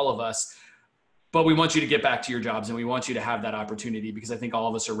solid for all of us. But we want you to get back to your jobs and we want you to have that opportunity because I think all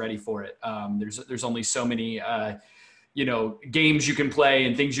of us are ready for it. There's only so many, games you can play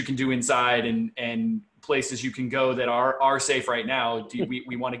and things you can do inside and places you can go that are safe right now.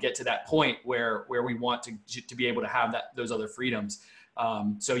 We want to get to that point where we want to be able to have those other freedoms.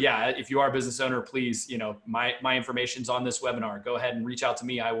 If you are a business owner, please, my information's on this webinar. Go ahead and reach out to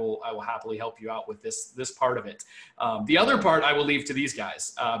me. I will happily help you out with this part of it. The other part I will leave to these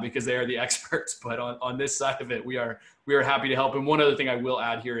guys because they are the experts. But on this side of it, we are happy to help. And one other thing I will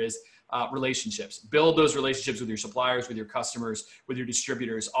add here is relationships. Build those relationships with your suppliers, with your customers, with your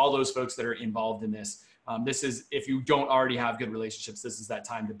distributors, all those folks that are involved in this. This is, if you don't already have good relationships, this is that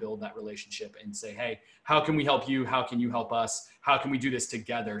time to build that relationship and say, hey, how can we help you? How can you help us? How can we do this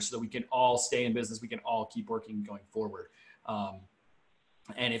together so that we can all stay in business? We can all keep working going forward.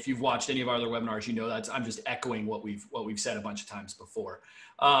 And if you've watched any of our other webinars, I'm just echoing what we've said a bunch of times before.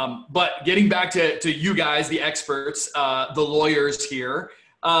 But getting back to you guys, the experts, the lawyers here,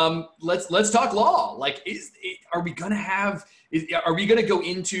 let's talk law. Like, are we going to go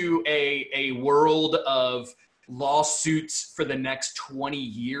into a world of lawsuits for the next 20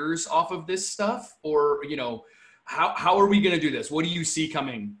 years off of this stuff? Or, how are we going to do this? What do you see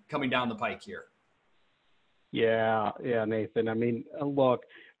coming down the pike here? Yeah, Nathan. I mean, look,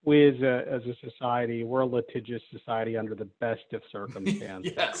 we as a society, we're a litigious society under the best of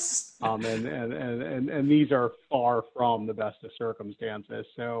circumstances. Yes. And these are far from the best of circumstances.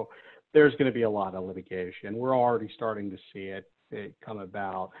 So there's going to be a lot of litigation. We're already starting to see it come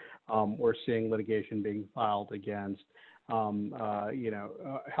about. We're seeing litigation being filed against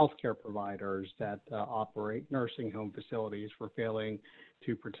healthcare providers that operate nursing home facilities for failing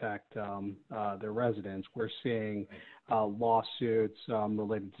to protect their residents. We're seeing lawsuits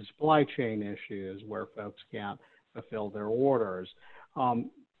related to supply chain issues where folks can't fulfill their orders.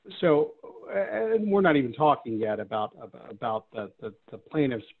 So, and we're not even talking yet about the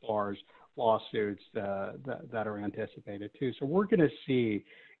plaintiffs' bars lawsuits that are anticipated too. So we're going to see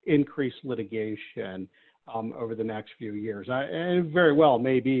increased litigation over the next few years, and very well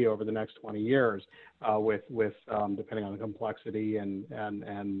maybe over the next 20 years, with depending on the complexity and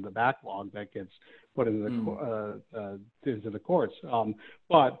the backlog that gets put into the courts.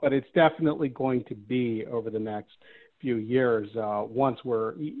 But it's definitely going to be over the next few years once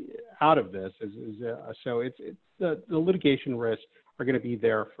we're out of this. So it's the litigation risks are going to be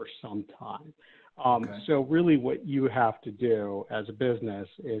there for some time. So really what you have to do as a business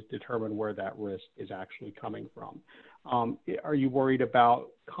is determine where that risk is actually coming from. Are you worried about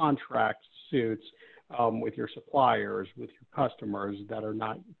contract suits with your suppliers, with your customers that are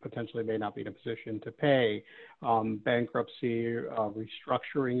not potentially may not be in a position to pay, bankruptcy,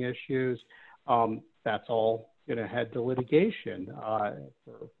 restructuring issues? That's all going to head to litigation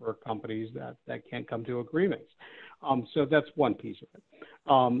for companies that can't come to agreements. So that's one piece of it.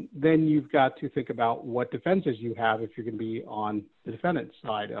 Then you've got to think about what defenses you have if you're going to be on the defendant's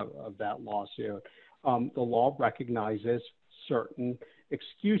side of that lawsuit. The law recognizes certain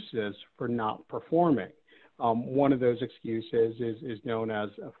excuses for not performing. One of those excuses is known as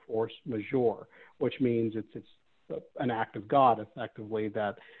a force majeure, which means it's an act of God, effectively,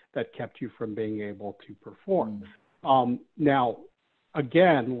 that kept you from being able to perform. Now,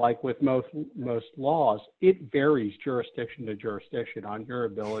 again, like with most laws, it varies jurisdiction to jurisdiction on your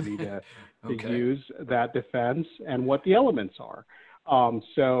ability to use that defense and what the elements are.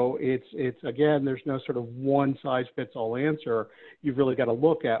 So it's again, there's no sort of one size fits all answer. You've really got to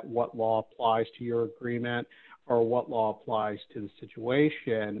look at what law applies to your agreement or what law applies to the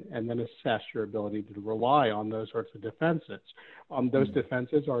situation, and then assess your ability to rely on those sorts of defenses. Those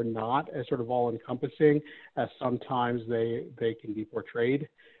defenses are not as sort of all-encompassing as sometimes they can be portrayed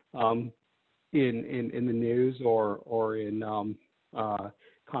in the news or in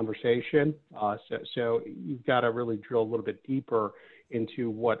conversation. So you've got to really drill a little bit deeper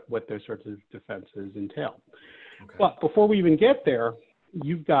into what those sorts of defenses entail. But before we even get there,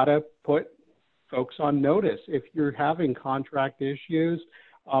 you've got to put folks on notice. If you're having contract issues,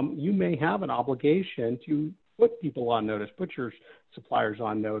 you may have an obligation to put people on notice, put your suppliers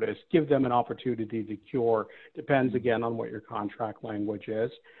on notice, give them an opportunity to cure. Depends again on what your contract language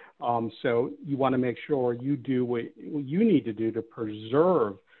is. So you want to make sure you do what you need to do to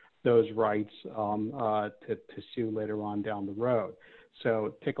preserve those rights to sue later on down the road.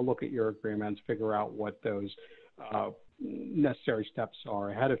 So take a look at your agreements, figure out what those necessary steps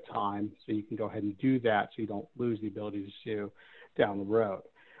are ahead of time, so you can go ahead and do that so you don't lose the ability to sue down the road.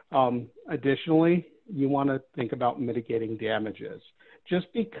 Additionally, you want to think about mitigating damages. Just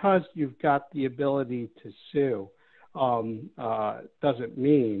because you've got the ability to sue doesn't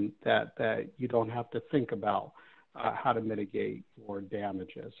mean that you don't have to think about how to mitigate your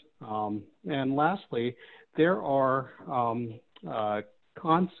damages. And lastly, there are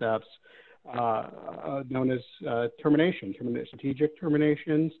concepts known as strategic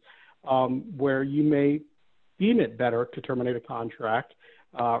terminations, where you may deem it better to terminate a contract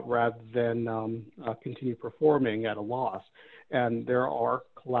rather than continue performing at a loss. And there are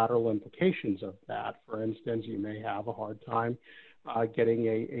collateral implications of that. For instance, you may have a hard time getting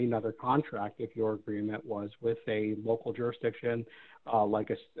another contract if your agreement was with a local jurisdiction,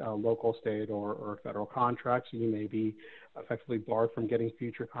 like a local, state, or federal contract. So you may be effectively barred from getting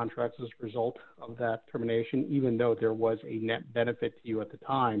future contracts as a result of that termination, even though there was a net benefit to you at the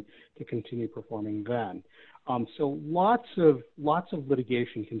time to continue performing then. So lots of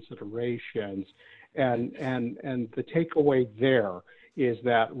litigation considerations, and the takeaway there is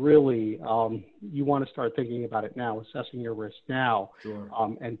that really you want to start thinking about it now, assessing your risk now,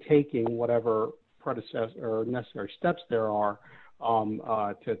 and taking whatever predecessor or necessary steps there are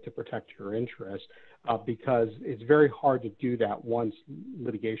to protect your interests, because it's very hard to do that once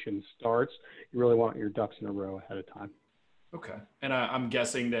litigation starts. You really want your ducks in a row ahead of time. Okay. And I'm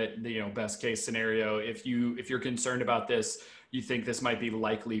guessing that the best case scenario, if you're concerned about this, you think this might be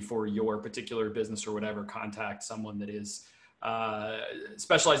likely for your particular business or whatever, contact someone that is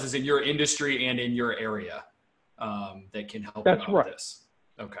specializes in your industry and in your area that can help That's you out right. with this.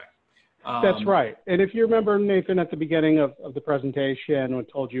 Okay. That's right. And if you remember, Nathan, at the beginning of the presentation, I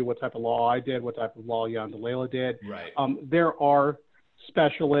told you what type of law I did, what type of law Jan DeLela did. Right. There are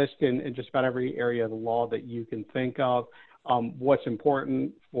specialists in just about every area of the law that you can think of. What's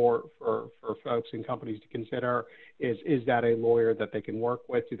important for folks and companies to consider is that a lawyer that they can work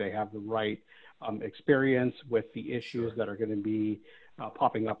with? Do they have the right experience with the issues that are going to be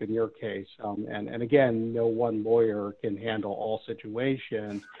popping up in your case? And again, no one lawyer can handle all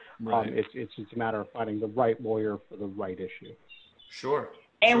situations. Right. It's a matter of finding the right lawyer for the right issue. Sure.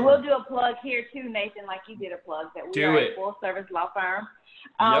 And we'll do a plug here too, Nathan, like you did a plug, that we are a full-service law firm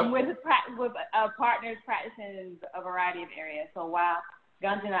with partners practicing in a variety of areas. So while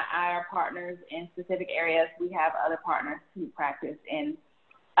Gunjan and I are partners in specific areas, we have other partners who practice in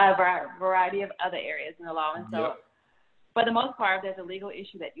a variety of other areas in the law. And so for the most part, if there's a legal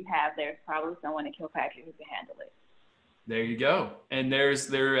issue that you have, there's probably someone at Kilpatrick who can handle it. There you go. And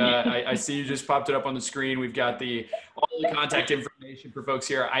I see you just popped it up on the screen. We've got all the contact information for folks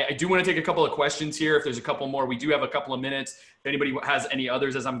here. I do want to take a couple of questions here. If there's a couple more, we do have a couple of minutes. If anybody has any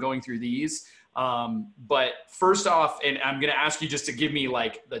others as I'm going through these. But first off, and I'm going to ask you just to give me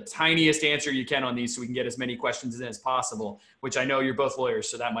like the tiniest answer you can on these so we can get as many questions in as possible, which I know you're both lawyers,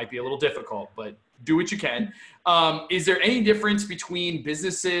 so that might be a little difficult, but do what you can. Is there any difference between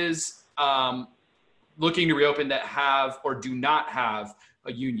businesses looking to reopen that have or do not have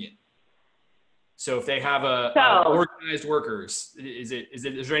a union? So if they have organized workers, is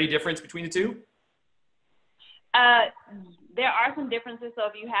there any difference between the two? There are some differences. So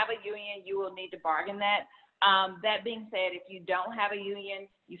if you have a union, you will need to bargain that. That being said, if you don't have a union,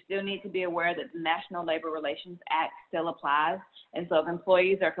 you still need to be aware that the National Labor Relations Act still applies. And so if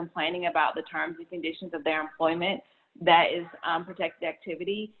employees are complaining about the terms and conditions of their employment, that is protected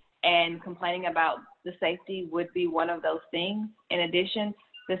activity, and complaining about the safety would be one of those things. In addition,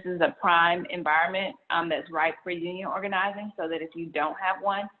 this is a prime environment that's ripe for union organizing, so that if you don't have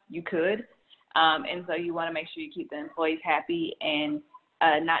one, you could. And so you want to make sure you keep the employees happy and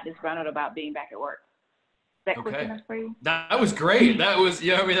not disgruntled about being back at work. Is that quick enough for you? That was great. That was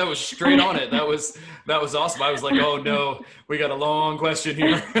that was straight on it. That was awesome. I was like, oh no, we got a long question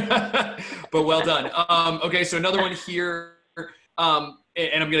here, but well done. Okay, so another one here,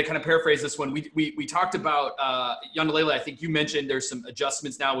 and I'm going to kind of paraphrase this one. We talked about Jan DeLela. I think you mentioned there's some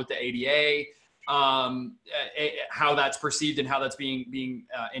adjustments now with the ADA, how that's perceived and how that's being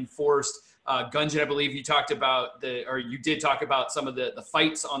enforced. Gunjan, I believe you talked about you did talk about some of the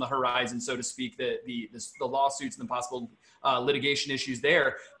fights on the horizon, so to speak, the lawsuits and the possible litigation issues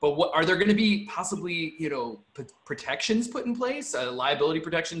there. But what are there going to be possibly, protections put in place, liability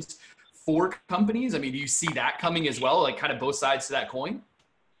protections for companies? I mean, do you see that coming as well, like kind of both sides to that coin?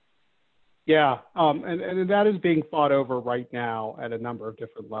 Yeah, and that is being fought over right now at a number of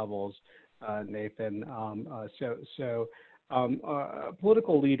different levels, Nathan.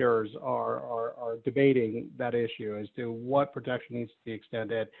 Political leaders are debating that issue as to what protection needs to be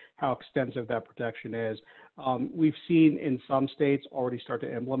extended, how extensive that protection is. We've seen in some states already start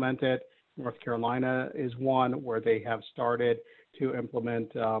to implement it. North Carolina is one where they have started to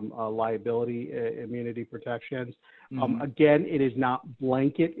implement liability immunity protections. Again, it is not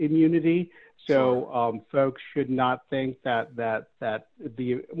blanket immunity, so folks should not think that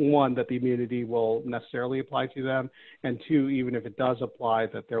the immunity will necessarily apply to them, and two, even if it does apply,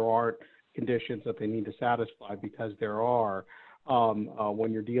 that there aren't conditions that they need to satisfy, because there are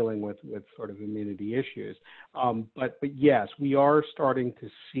when you're dealing with sort of immunity issues. But yes, we are starting to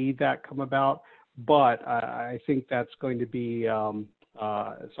see that come about. But I think that's going to be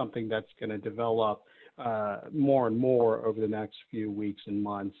something that's going to develop more and more over the next few weeks and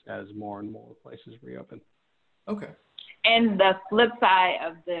months as more and more places reopen. Okay. And the flip side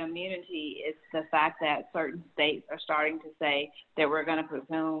of the immunity is the fact that certain states are starting to say that we're going to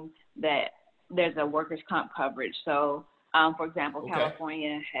presume that there's a workers' comp coverage. So, for example,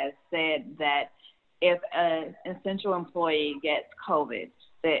 California has said that if an essential employee gets COVID,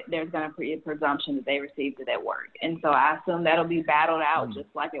 that there's going to be a presumption that they received it at work. And so I assume that'll be battled out just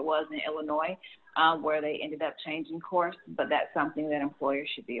like it was in Illinois, where they ended up changing course, but that's something that employers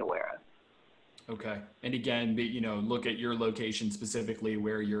should be aware of. Okay. And again, look at your location specifically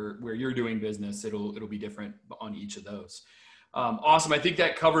where you're doing business. It'll be different on each of those. Awesome. I think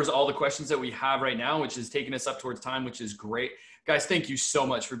that covers all the questions that we have right now, which is taking us up towards time, which is great. Guys, thank you so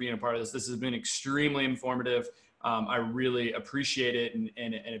much for being a part of this. This has been extremely informative. I really appreciate it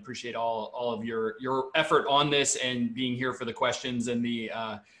and appreciate all of your effort on this and being here for the questions and the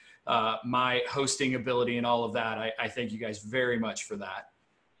my hosting ability and all of that. I thank you guys very much for that.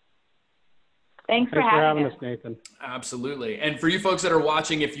 Thanks for having us, Nathan. Absolutely. And for you folks that are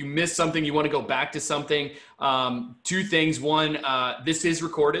watching, if you missed something, you want to go back to something, two things. One, this is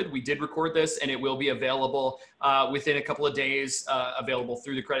recorded. We did record this, and it will be available within a couple of days, available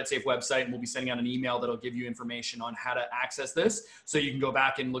through the Credit Safe website. And we'll be sending out an email that'll give you information on how to access this. So you can go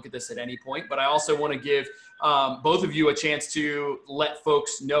back and look at this at any point. But I also want to give both of you a chance to let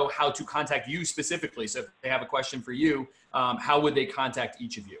folks know how to contact you specifically. So if they have a question for you, how would they contact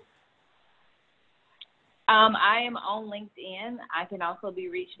each of you? I am on LinkedIn. I can also be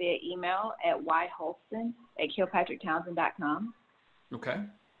reached via email at yholston@kilpatricktownsend.com. Okay.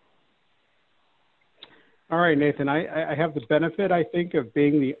 All right, Nathan. I have the benefit, I think, of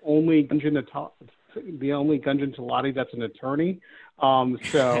being the only Gunjan Talati that's an attorney. In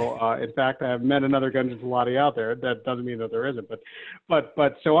fact, I have met another Gunjan Talati out there. That doesn't mean that there isn't, but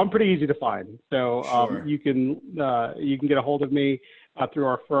so I'm pretty easy to find. So Sure. you can get a hold of me through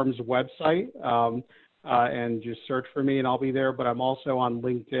our firm's website. And just search for me and I'll be there. But I'm also on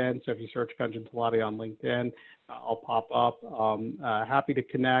LinkedIn. So if you search Gunjan Talati on LinkedIn, I'll pop up. Happy to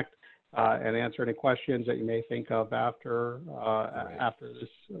connect and answer any questions that you may think of after this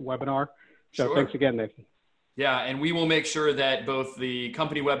webinar. So Sure. Thanks again, Nathan. Yeah, and we will make sure that both the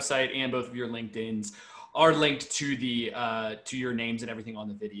company website and both of your LinkedIns are linked to the to your names and everything on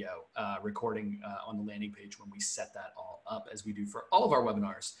the video recording on the landing page when we set that all up, as we do for all of our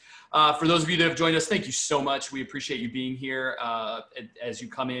webinars. For those of you that have joined us, thank you so much. We appreciate you being here as you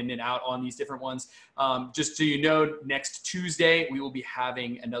come in and out on these different ones. Just so you know, next Tuesday, we will be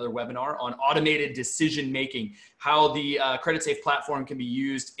having another webinar on automated decision making, how the Credit Safe platform can be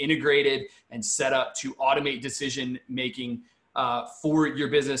used, integrated, and set up to automate decision making for your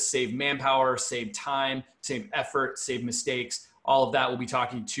business, save manpower, save time, save effort, save mistakes. All of that we'll be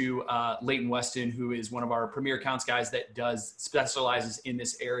talking to Leighton Weston, who is one of our premier accounts guys that specializes in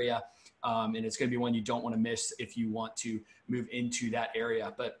this area. And it's going to be one you don't want to miss if you want to move into that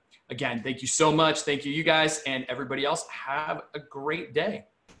area. But again, thank you so much. Thank you, you guys, and everybody else. Have a great day.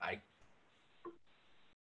 Bye.